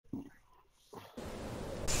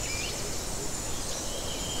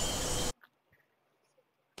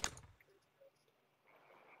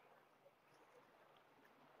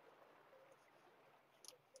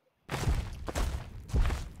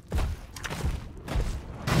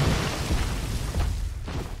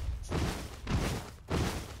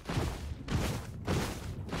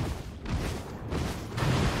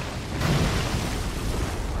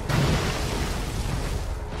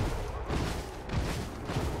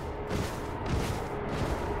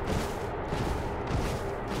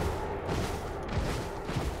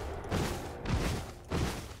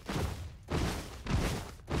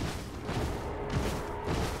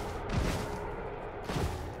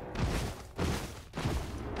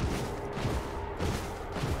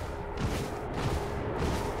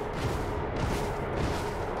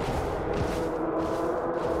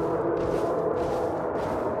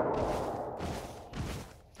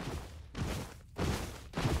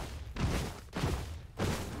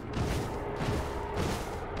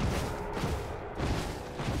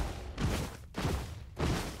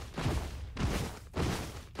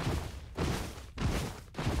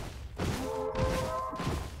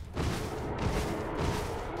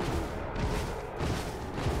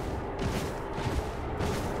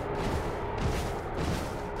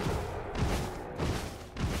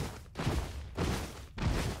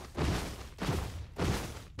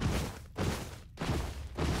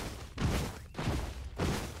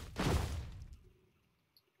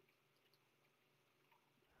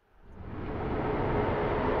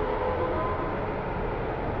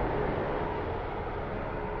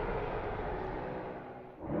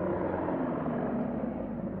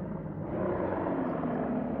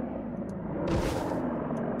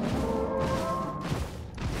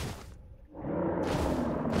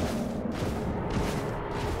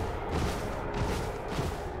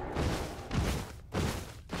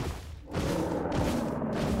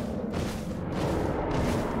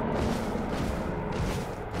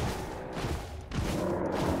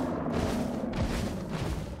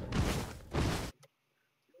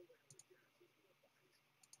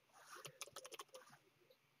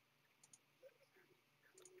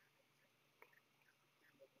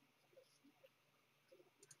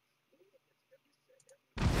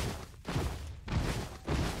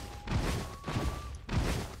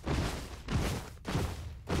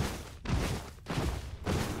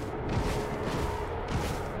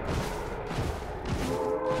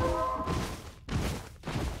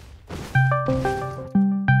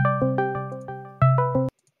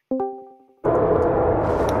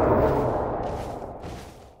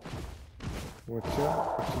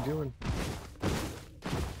you doing?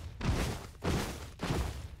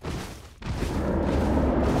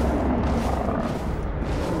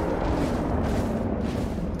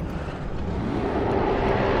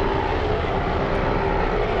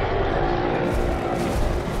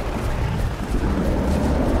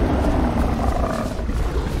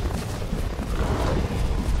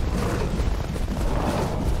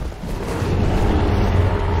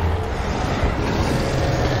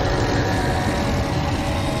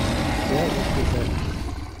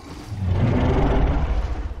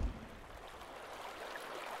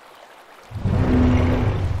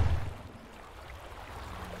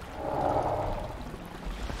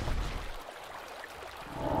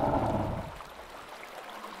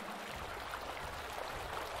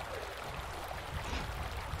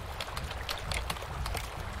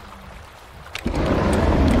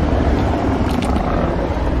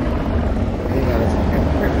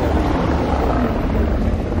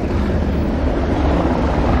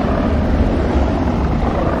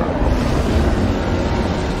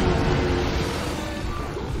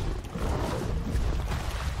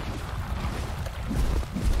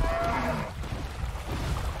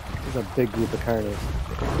 There's a big group of Carnos.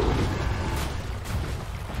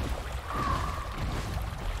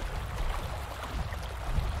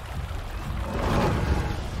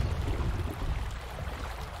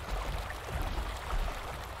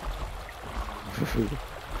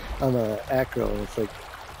 On the Acro, it's like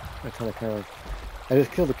a ton of Carnos. I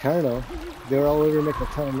just killed a Carno. They were all over making a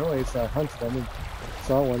ton of noise, so I hunted them and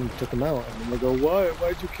saw one and took them out. And then they go,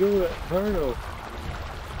 why'd you kill that Carno?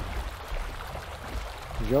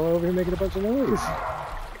 Y'all over here making a bunch of noise.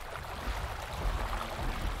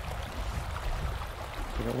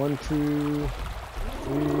 We got 1, 2,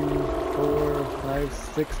 3, 4, 5,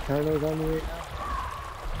 6 Carnos on me right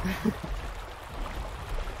now.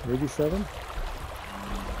 Maybe 7.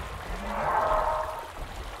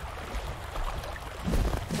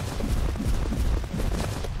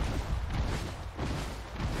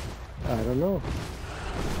 I don't know.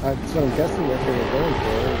 That's what I'm guessing what they were going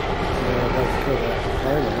for. Let's kill that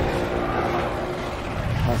Carno.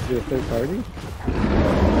 Possibly a third party.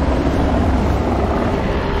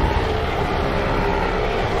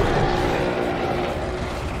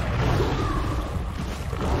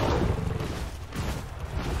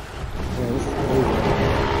 Yeah, this is crazy.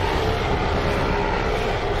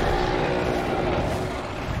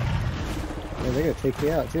 Yeah, they're gonna take me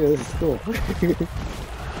out too. This is cool. This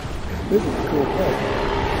is a cool fight.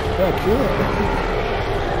 Oh, cool.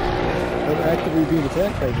 I'm actively being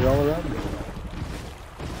attacked right here all around me.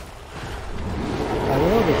 I don't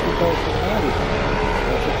know, but two calls for the body.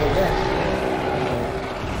 That's what I got.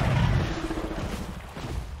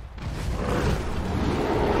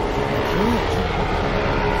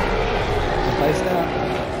 If I stop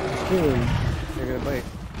screaming, they're gonna bite.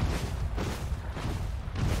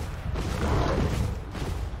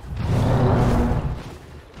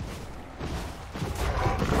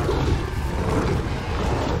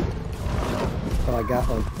 Oh, I got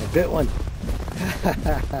one. I bit one.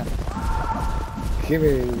 Come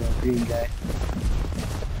here, you little green guy.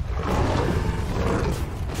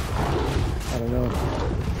 I don't know.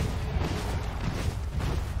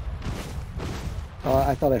 Oh,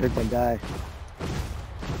 I thought I heard one die.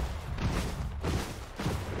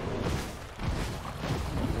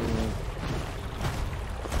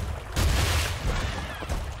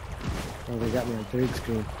 Oh, they got me on third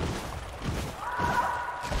screen.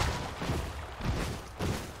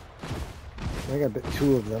 I think I bit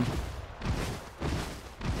 2 of them.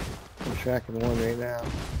 I'm tracking 1 right now.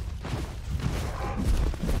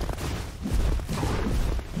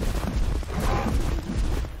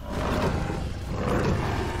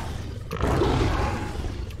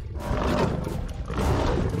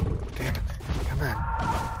 Damn it. Come on.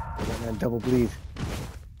 I got me on double bleed.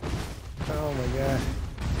 Oh my god.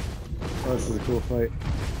 Oh, this is a cool fight.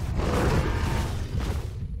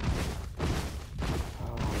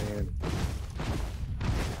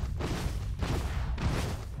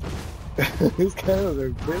 These cows are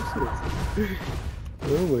vicious.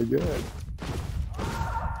 Oh my god.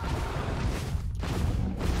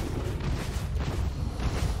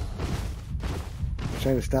 They're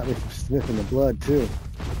trying to stop me from sniffing the blood too.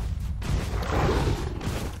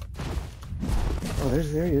 Oh,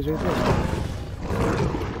 there he is right there.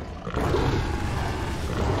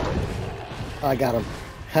 Oh, I got him.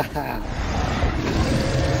 Haha.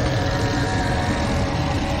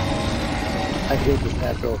 I hate this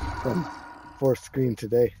Acro from 4th screen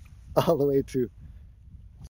today, all the way to